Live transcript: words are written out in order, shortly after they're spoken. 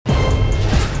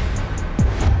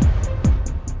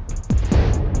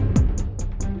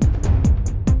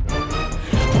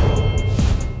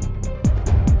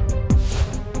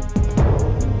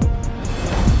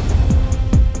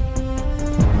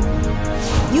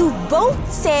You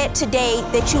both said today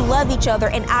that you love each other,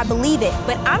 and I believe it,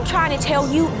 but I'm trying to tell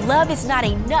you love is not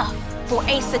enough for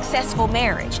a successful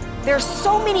marriage. There's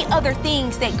so many other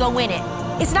things that go in it.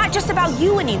 It's not just about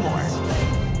you anymore.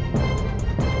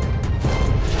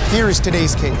 Here is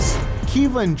today's case.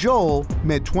 Kiva and Joel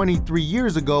met 23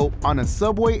 years ago on a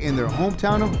subway in their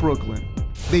hometown of Brooklyn.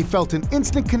 They felt an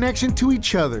instant connection to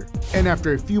each other, and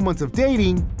after a few months of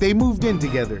dating, they moved in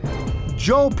together.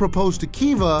 Joel proposed to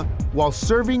Kiva while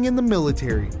serving in the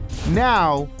military.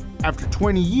 Now, after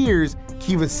 20 years,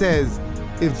 Kiva says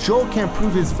if Joel can't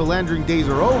prove his philandering days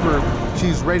are over,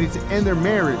 she's ready to end their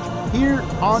marriage here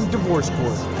on Divorce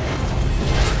Court.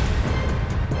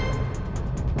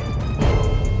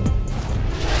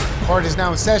 Court is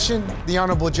now in session. The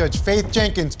Honorable Judge Faith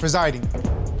Jenkins presiding.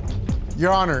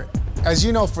 Your Honor, as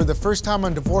you know, for the first time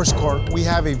on Divorce Court, we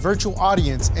have a virtual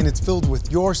audience and it's filled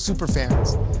with your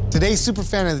superfans. Today's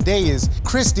superfan of the day is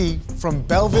Christy from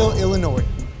Belleville, Illinois.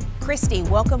 Christy,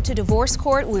 welcome to Divorce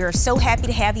Court. We are so happy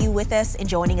to have you with us and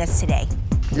joining us today.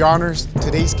 Your Honors,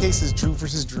 today's case is Drew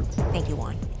versus Drew. Thank you,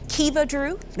 Juan. Kiva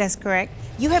Drew? That's correct.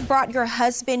 You have brought your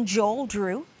husband, Joel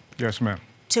Drew, Yes, ma'am.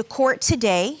 to court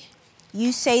today.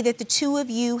 You say that the two of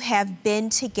you have been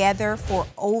together for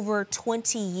over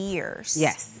 20 years.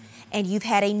 Yes. And you've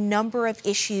had a number of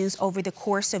issues over the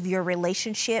course of your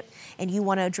relationship, and you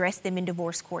want to address them in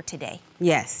divorce court today.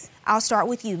 Yes. I'll start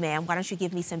with you, ma'am. Why don't you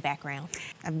give me some background?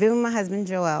 I've been with my husband,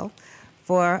 Joel,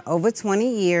 for over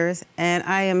 20 years, and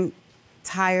I am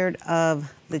tired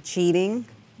of the cheating,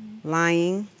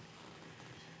 lying.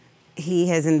 He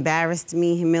has embarrassed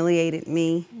me, humiliated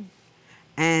me,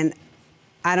 and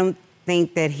I don't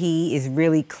think that he is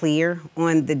really clear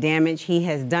on the damage he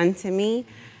has done to me.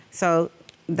 So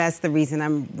that's the reason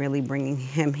I'm really bringing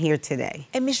him here today.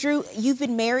 And Ms. Drew, you've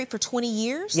been married for 20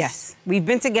 years? Yes, we've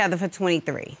been together for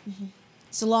 23.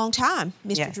 It's a long time,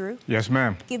 Mr. Yes. Drew. Yes,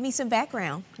 ma'am. Give me some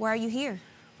background. Why are you here?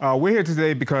 We're here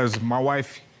today because my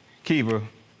wife, Kiva,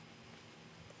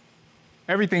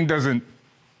 everything doesn't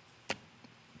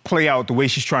play out the way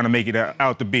she's trying to make it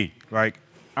out to be. Like,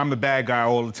 I'm the bad guy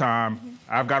all the time.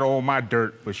 I've got all my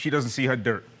dirt, but she doesn't see her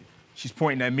dirt. She's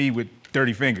pointing at me with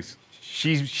dirty fingers.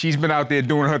 She's been out there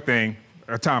doing her thing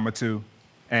a time or two,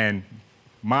 and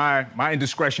my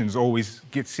indiscretions always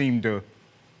seem to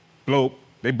blow.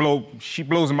 She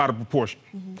blows them out of proportion.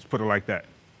 Let's put it like that.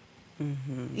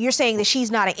 You're saying that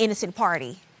she's not an innocent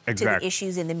party to the Exactly.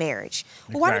 issues in the marriage.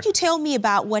 Well, why don't you tell me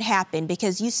about what happened?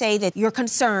 Because you say that your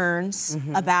concerns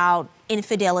about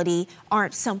infidelity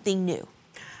aren't something new.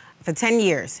 For 10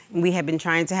 years, we have been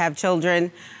trying to have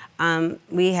children.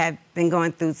 We have been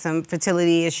going through some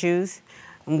fertility issues.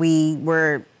 We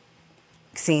were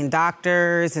seeing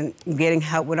doctors and getting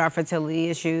help with our fertility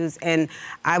issues. And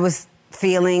I was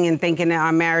feeling and thinking that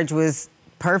our marriage was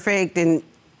perfect and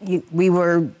we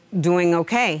were doing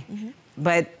okay.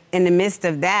 But in the midst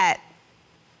of that,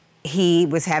 he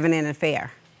was having an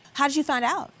affair. How did you find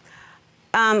out?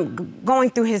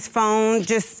 Going through his phone,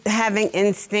 just having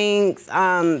instincts,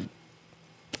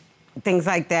 things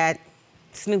like that,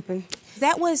 snooping.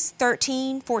 That was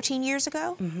 13, 14 years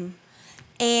ago?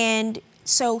 And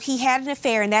so he had an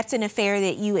affair, and that's an affair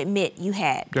that you admit you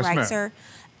had, Yes, right, ma'am. sir?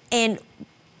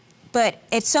 But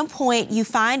at some point you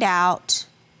find out,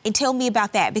 and tell me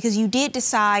about that, because you did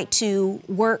decide to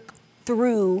work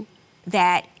through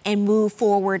that and move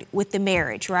forward with the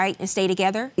marriage, right? And stay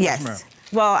together? Yes. ma'am.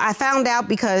 Well, I found out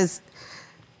because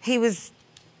he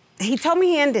told me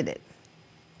he ended it.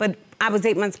 But I was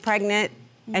 8 months pregnant,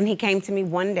 and he came to me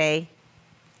one day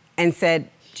and said,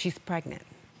 she's pregnant.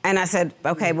 And I said,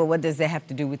 okay, well, what does that have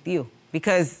to do with you?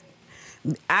 Because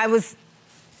I was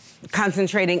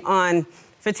concentrating on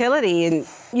fertility and,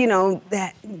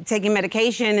 taking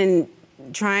medication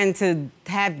and trying to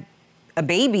have a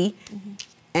baby.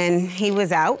 And he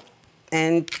was out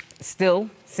and still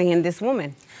seeing this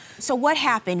woman. So what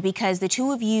happened? Because the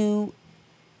two of you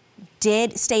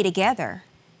did stay together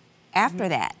after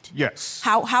that. Yes.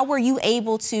 How were you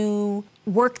able to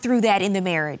work through that in the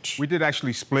marriage? We did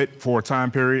actually split for a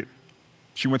time period.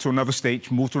 She went to another state,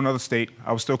 she moved to another state.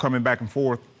 I was still coming back and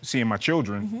forth, seeing my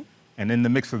children. And in the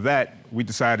mix of that, we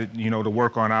decided, to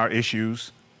work on our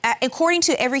issues. According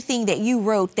to everything that you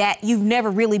wrote, that you've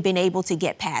never really been able to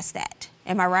get past that.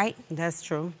 Am I right? That's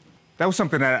true. That was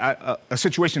something that a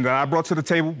situation that I brought to the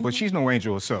table, but she's no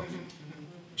angel herself.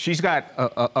 She's got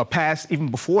a past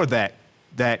even before that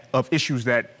of issues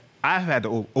that I've had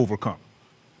to overcome.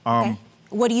 Okay.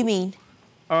 What do you mean?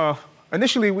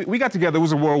 Initially, we got together. It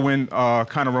was a whirlwind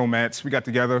kind of romance. We got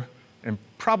together and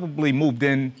probably moved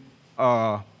in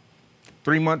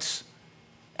 3 months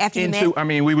After you met? I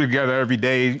mean, we were together every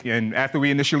day, and after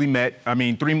we initially met, I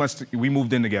mean, 3 months, we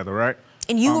moved in together, right?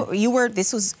 And you were,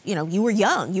 this was, you know, you were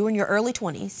young. You were in your early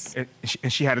 20s.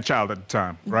 And she had a child at the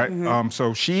time, right?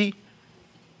 So she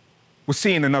was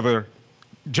seeing another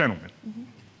gentleman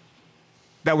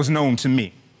that was known to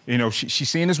me. You know, she's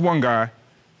seeing this one guy,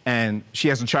 and she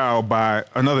has a child by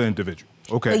another individual.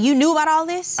 Okay. But you knew about all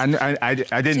this? I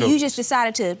didn't know. So you just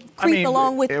decided to creep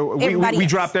along with everybody we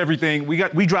else. dropped everything.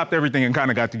 We dropped everything and kind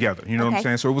of got together. You know what I'm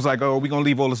saying? So it was like, oh, we're gonna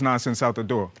leave all this nonsense out the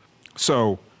door.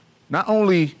 So not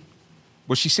only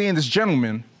was she seeing this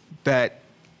gentleman that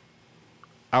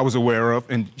I was aware of,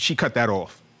 and she cut that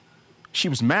off. She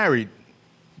was married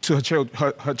to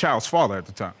her child's father at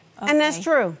the time. And that's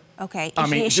true. Okay. I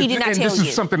mean, she did not tell you. This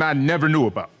is something I never knew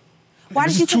about. Why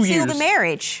did you conceal the years.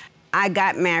 marriage? I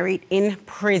got married in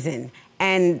prison.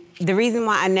 And the reason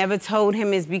why I never told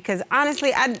him is because,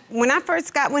 honestly, when I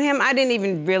first got with him, I didn't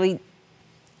even really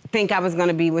think I was going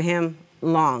to be with him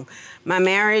long. My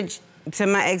marriage to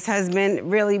my ex-husband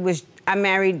really was, I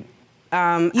married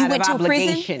out You of went to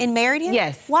obligation. prison and married him?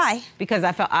 Yes. Why? Because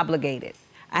I felt obligated.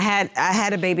 I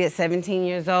had a baby at 17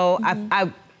 years old.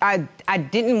 I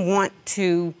didn't want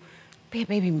to be a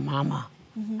baby mama.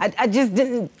 I just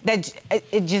didn't,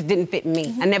 it just didn't fit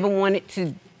me. I never wanted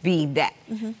to be that.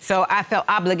 So I felt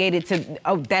obligated to,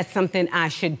 oh, that's something I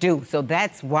should do. So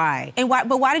that's why. And why?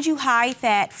 But why did you hide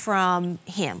that from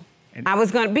him?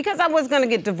 Because I was gonna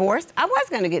get divorced. I was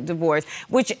gonna get divorced,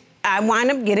 which I wound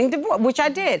up getting divorced, which I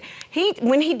did.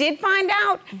 When he did find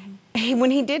out,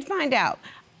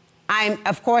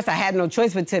 of course, I had no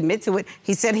choice but to admit to it.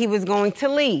 He said he was going to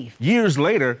leave. Years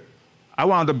later, I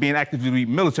wound up being active duty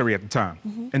military at the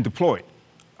time and deployed.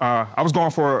 I was gone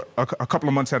for a couple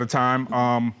of months at a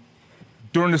time.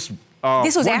 During this,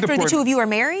 This was after the two of you were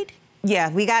married? Yeah,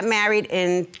 we got married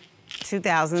in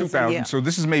 2000. 2000. Yeah. So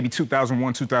this is maybe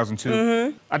 2001,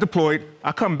 2002. I deployed.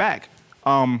 I come back.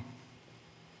 I'm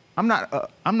not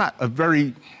a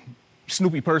very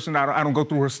snoopy person. I don't go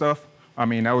through her stuff. I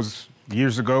mean, that was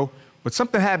years ago. But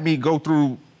something had me go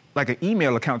through like an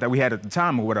email account that we had at the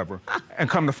time or whatever, and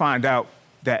come to find out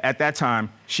that at that time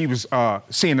she was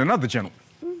seeing another gentleman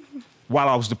while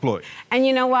I was deployed. And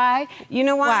you know why? You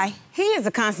know why? Why? He is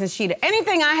a constant cheater.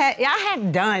 Anything I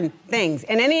have done things,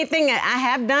 and anything that I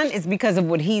have done is because of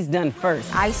what he's done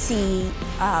first. I see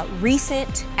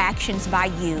recent actions by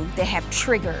you that have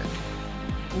triggered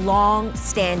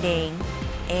long-standing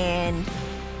and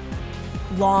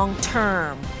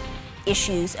long-term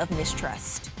issues of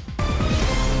mistrust.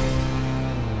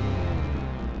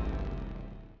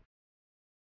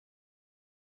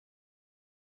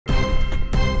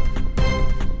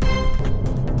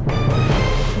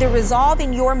 The resolve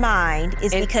in your mind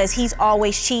is because he's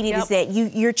always cheated, is that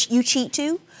you cheat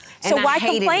too? So And I why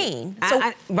hated complain?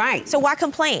 it. Right. So why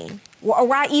complain? Or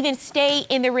why even stay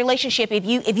in the relationship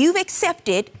if you've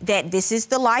accepted that this is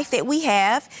the life that we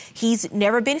have, he's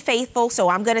never been faithful, so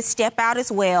I'm gonna step out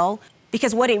as well.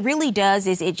 Because what it really does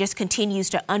is it just continues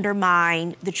to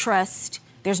undermine the trust.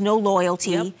 There's no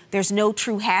loyalty. There's no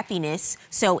true happiness.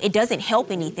 So it doesn't help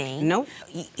anything. Nope.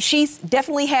 She's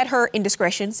definitely had her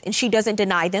indiscretions, and she doesn't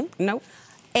deny them. Nope.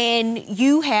 And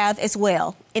you have as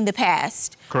well in the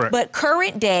past. Correct. But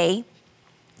current day,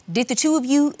 did the two of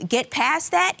you get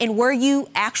past that? And were you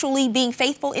actually being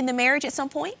faithful in the marriage at some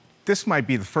point? This might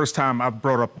be the first time I've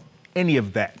brought up any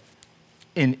of that.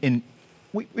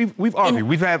 We've argued.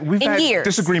 We've had years.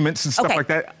 disagreements and stuff Okay. like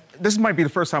that. This might be the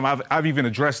first time I've even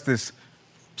addressed this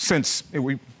since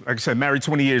like I said, married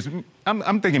 20 years.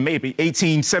 I'm thinking maybe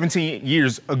 18, 17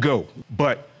 years ago.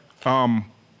 But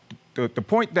the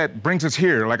point that brings us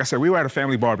here, like I said, we were at a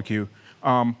family barbecue.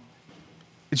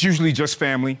 It's usually just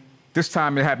family. This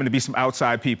time it happened to be some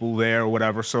outside people there or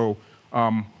whatever. So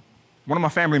one of my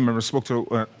family members spoke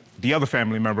to the other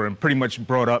family member and pretty much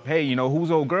brought up, hey, you know, who's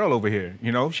old girl over here?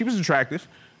 You know, she was attractive.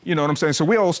 You know what I'm saying? So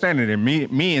we're all standing there,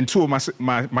 me and two of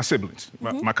my siblings,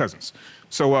 my cousins.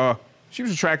 So she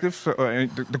was attractive. So,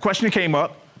 and the question came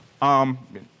up, and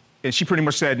she pretty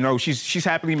much said, no, she's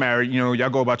happily married. You know, y'all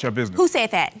go about your business. Who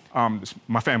said that? It's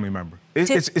my family member.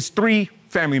 It's three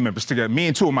family members together. Me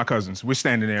and two of my cousins. We're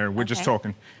standing there and we're just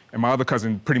talking. And my other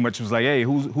cousin pretty much was like, hey,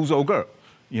 who's old girl?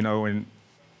 You know, and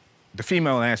the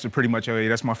female answered pretty much, hey,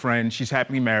 that's my friend. She's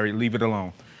happily married. Leave it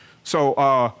alone. So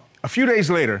a few days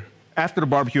later, after the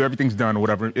barbecue, everything's done or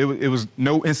whatever. It was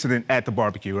no incident at the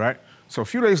barbecue, right? So a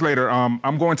few days later,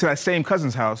 I'm going to that same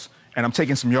cousin's house and I'm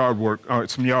taking some yard work,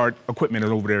 some yard equipment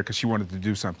over there because she wanted to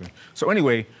do something. So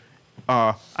anyway,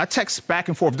 I text back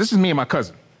and forth. This is me and my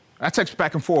cousin. I text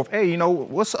back and forth. Hey, you know,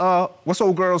 what's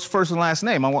old girl's first and last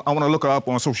name? I want to look her up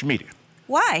on social media.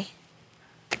 Why?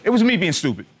 It was me being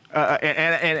stupid.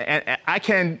 And I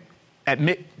can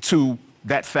admit to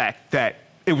that fact that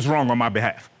it was wrong on my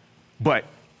behalf. But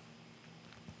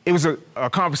it was a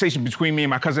conversation between me and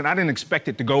my cousin. I didn't expect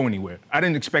it to go anywhere. I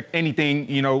didn't expect anything,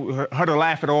 you know, her to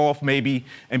laugh it off maybe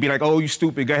and be like, oh, you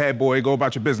stupid, go ahead, boy, go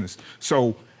about your business.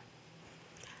 So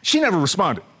she never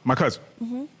responded, my cousin.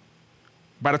 Mm-hmm.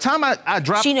 By the time I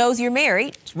dropped... She knows you're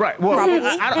married. Right. Well,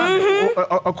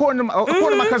 according to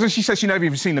my cousin, she said she never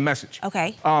even seen the message.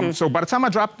 Okay. So by the time I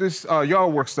drop this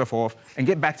yard work stuff off and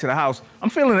get back to the house, I'm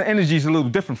feeling the energy's a little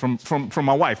different from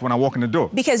my wife when I walk in the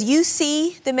door. Because you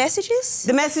see the messages?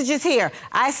 The message is here.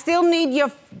 I still need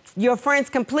your friend's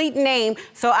complete name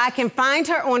so I can find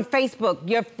her on Facebook.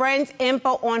 Your friend's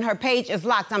info on her page is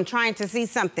locked. I'm trying to see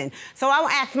something. So I'll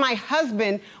ask my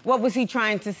husband, what was he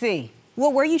trying to see?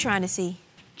 What were you trying to see?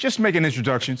 Just making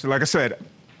introductions. Like I said,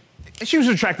 she was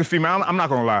an attractive female. I'm not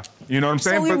gonna lie. You know what I'm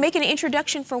saying? So you're making an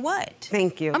introduction for what?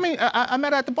 Thank you. I mean, I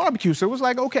met her at the barbecue, so it was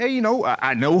like, okay, you know,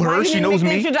 I know her, she knows me.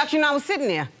 The introduction, I was sitting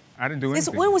there. I didn't do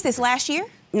anything. When was this, last year?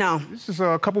 No. This is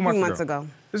a couple months ago.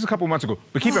 This is a couple months ago.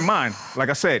 But keep in mind, like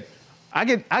I said, I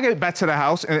get back to the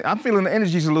house and I'm feeling the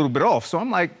energy's a little bit off. So I'm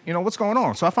like, you know, what's going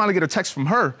on? So I finally get a text from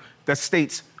her that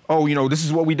states, oh, you know, this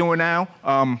is what we're doing now.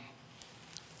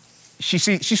 She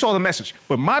saw the message.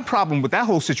 But my problem with that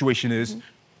whole situation is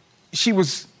she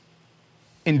was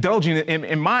indulging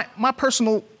in my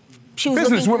personal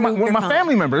business with my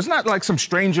family member. It's not like some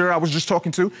stranger I was just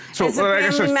talking to. So like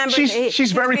I said,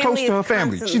 she's very close to her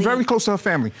family. She's very close to her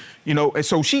family. You know, and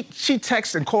so she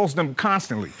texts and calls them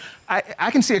constantly. I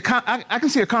can see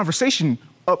a conversation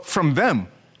up from them,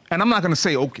 and I'm not gonna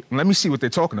say, okay, let me see what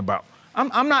they're talking about.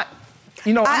 I'm not.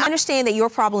 You know, I understand that your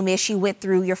problem is she went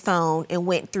through your phone and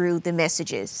went through the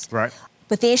messages. Right.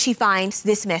 But then she finds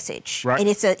this message. Right. And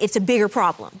it's a bigger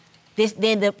problem.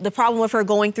 Then the problem with her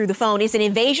going through the phone is an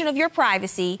invasion of your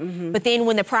privacy. Mm-hmm. But then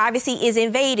when the privacy is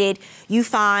invaded, you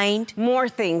find more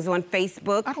things on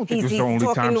Facebook. I don't think it's the only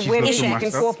time she's women looking back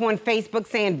and forth on Facebook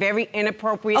saying very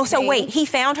inappropriate things. So wait, he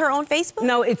found her on Facebook?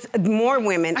 No, it's more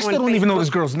women. I still don't even know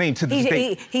this girl's name to this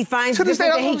day. He finds to this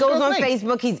day, he goes on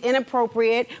Facebook. He's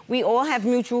inappropriate. We all have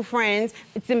mutual friends.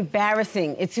 It's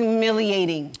embarrassing. It's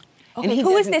humiliating. Okay.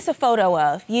 Who is this a photo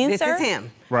of? You, this sir? This is him.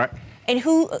 Right. And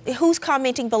who's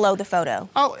commenting below the photo?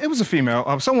 Oh, it was a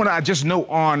female. Someone I just know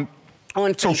on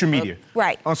social media.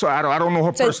 Right. So I don't know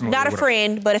her personally. So not a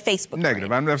friend, but a Facebook Negative.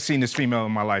 friend. I've never seen this female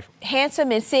in my life.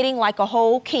 Handsome and sitting like a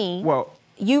whole king. Well.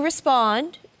 You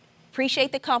respond,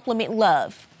 appreciate the compliment,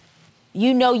 love.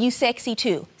 You know you sexy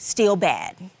too. Still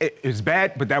bad. It's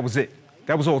bad, but that was it.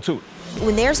 That was all to it.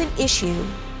 When there's an issue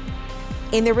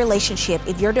in the relationship,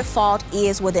 if your default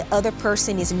is where the other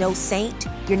person is no saint,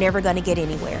 you're never gonna get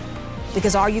anywhere.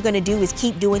 Because all you're gonna do is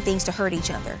keep doing things to hurt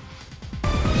each other.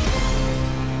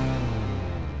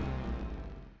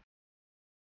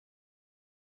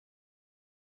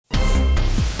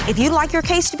 If you'd like your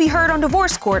case to be heard on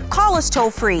Divorce Court, call us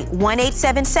toll-free,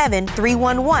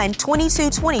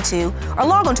 1-877-311-2222, or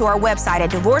log on to our website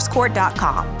at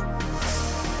divorcecourt.com.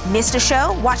 Missed a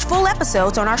show? Watch full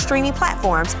episodes on our streaming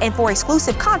platforms, and for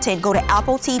exclusive content, go to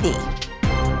Apple TV.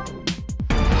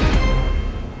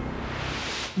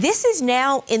 This is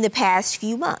now in the past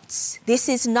few months. This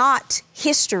is not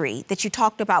history that you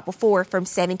talked about before from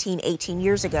 17, 18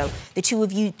 years ago. The two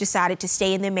of you decided to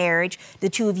stay in the marriage. The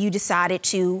two of you decided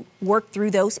to work through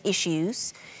those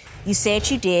issues. You said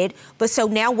you did. But so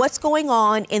now what's going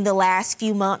on in the last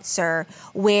few months, sir,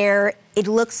 where it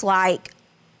looks like,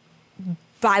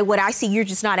 by what I see, you're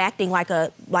just not acting like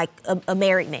a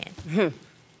married man?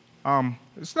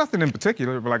 It's nothing in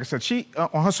particular, but like I said, she,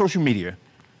 on her social media,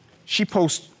 she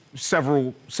posts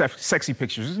several sexy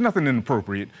pictures. There's nothing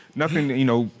inappropriate, nothing, you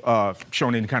know,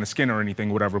 showing any kind of skin or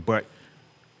anything, whatever. But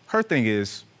her thing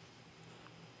is,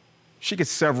 she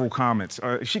gets several comments.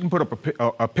 She can put up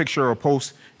a picture or a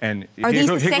post, and here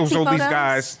goes all these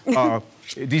guys.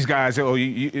 These guys,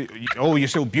 you're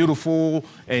so beautiful,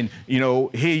 and you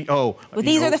know, Well,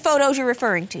 these are the photos you're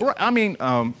referring to. I mean,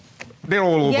 they're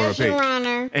all over her page. Your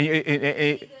Honor.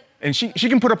 And she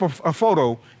can put up a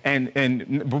photo, and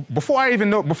before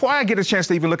I get a chance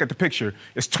to even look at the picture,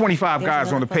 there's 25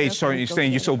 guys on the page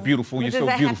saying you're so beautiful, you're so beautiful.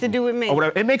 What does that have to do with me? Or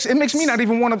whatever. It makes me not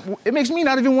even want to. It makes me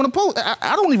not even want to post.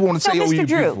 I don't even want to say, oh, you're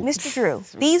beautiful. Mr. Drew,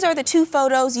 these are the two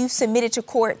photos you submitted to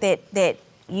court that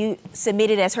you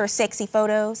submitted as her sexy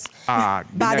photos by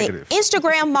negative. The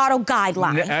Instagram model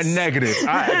guidelines. Negative.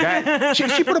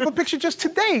 She put up a picture just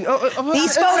today.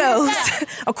 These photos,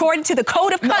 according to the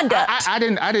code of conduct. I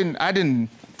didn't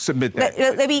submit that.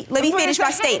 Let me finish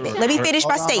my statement. Let me finish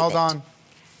my statement. Hold on.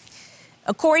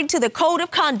 According to the code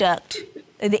of conduct,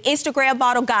 The Instagram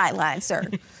model guidelines, sir.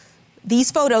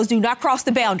 These photos do not cross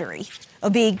the boundary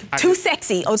of being too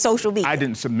sexy on social media. I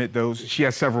didn't submit those. She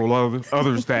has several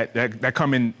others that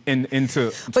come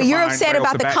into. But you're mind upset right about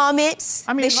off the bat. comments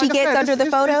I mean, that she like I gets said, under the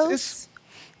photos? it's-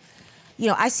 You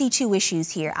know, I see two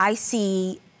issues here. I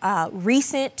see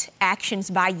recent actions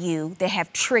by you that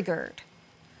have triggered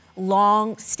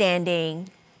long-standing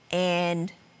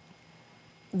and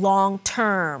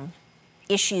long-term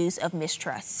issues of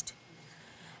mistrust.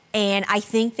 And I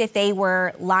think that they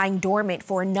were lying dormant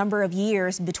for a number of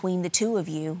years between the two of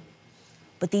you,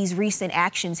 but these recent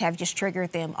actions have just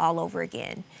triggered them all over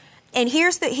again. And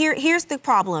here's the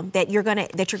problem that you're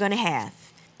gonna have.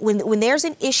 When there's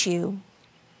an issue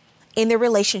in the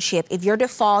relationship, if your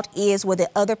default is where the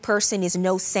other person is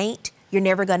no saint, you're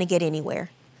never gonna get anywhere.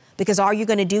 Because all you're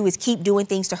gonna do is keep doing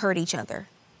things to hurt each other.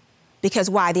 Because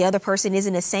why? The other person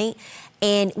isn't a saint.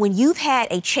 And when you've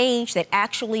had a change that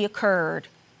actually occurred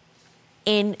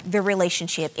in the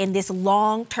relationship, in this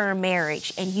long-term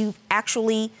marriage, and you've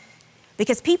actually,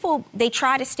 because people, they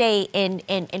try to stay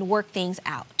and work things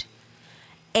out.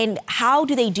 And how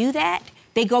do they do that?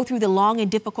 They go through the long and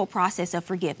difficult process of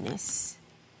forgiveness.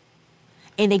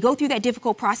 And they go through that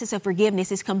difficult process of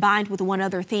forgiveness is combined with one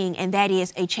other thing, and that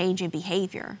is a change in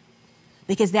behavior.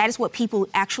 Because that is what people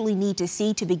actually need to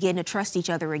see to begin to trust each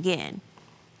other again.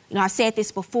 You know, I've said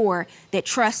this before, that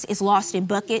trust is lost in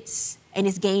buckets and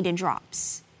is gained in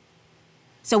drops.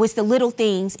 So it's the little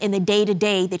things in the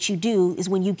day-to-day that you do is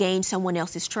when you gain someone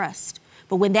else's trust.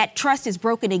 But when that trust is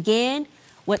broken again,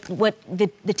 what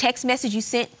the text message you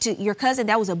sent to your cousin,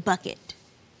 that was a bucket.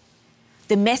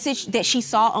 The message that she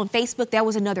saw on Facebook, that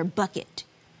was another bucket.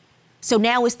 So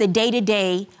now it's the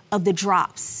day-to-day of the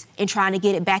drops and trying to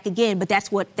get it back again, but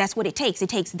that's what it takes. It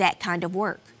takes that kind of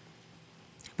work.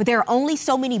 But there are only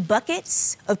so many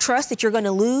buckets of trust that you're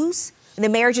gonna lose, and the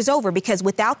marriage is over, because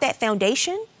without that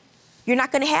foundation, you're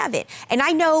not gonna have it. And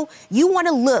I know you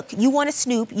wanna look, you wanna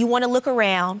snoop, you wanna look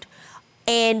around,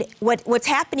 and what's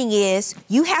happening is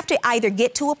you have to either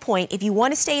get to a point, if you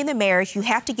wanna stay in the marriage, you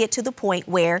have to get to the point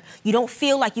where you don't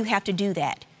feel like you have to do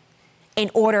that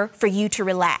in order for you to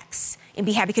relax and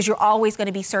be happy, because you're always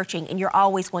gonna be searching and you're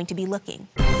always going to be looking.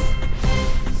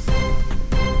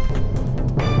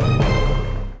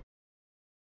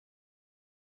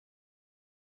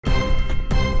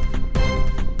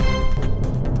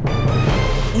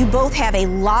 You both have a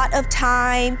lot of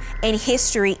time and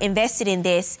history invested in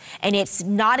this, and it's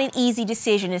not an easy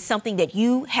decision. It's something that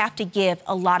you have to give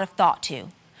a lot of thought to.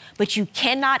 But you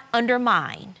cannot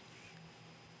undermine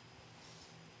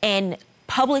and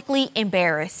publicly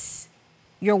embarrass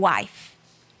your wife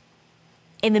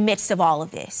in the midst of all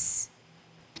of this.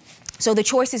 So the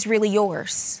choice is really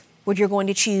yours, what you're going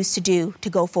to choose to do to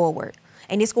go forward.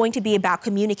 And it's going to be about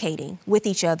communicating with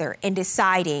each other and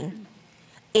deciding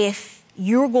if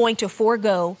you're going to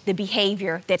forego the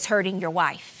behavior that's hurting your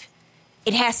wife.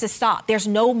 It has to stop. There's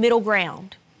no middle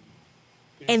ground.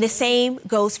 And the same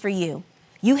goes for you.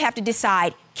 You have to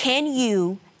decide, can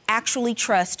you actually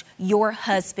trust your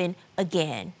husband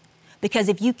again? Because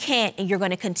if you can't, and you're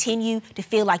going to continue to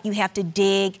feel like you have to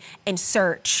dig and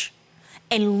search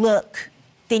and look,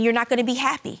 then you're not going to be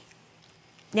happy.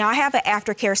 Now, I have an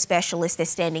aftercare specialist that's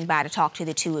standing by to talk to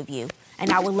the two of you,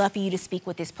 and I would love for you to speak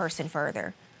with this person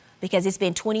further, because it's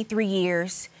been 23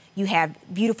 years, you have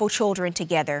beautiful children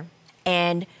together,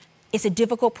 and it's a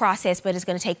difficult process, but it's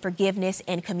going to take forgiveness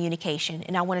and communication.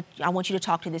 And I want you to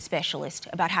talk to this specialist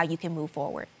about how you can move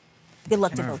forward. Good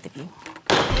luck to both of you.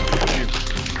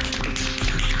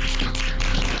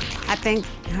 I think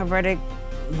her verdict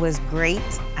was great.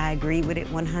 I agree with it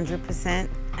 100%.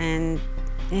 And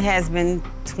it has been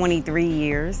 23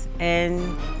 years,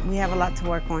 and we have a lot to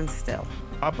work on still.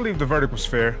 I believe the verdict was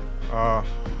fair.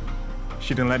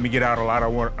 She didn't let me get out a lot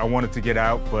I wanted to get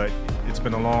out, but it's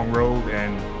been a long road,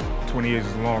 and 20 years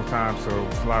is a long time, so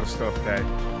it's a lot of stuff that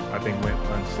I think went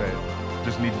unsaid.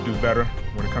 Just need to do better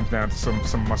when it comes down to some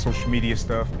of my social media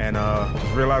stuff, and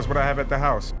just realize what I have at the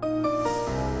house.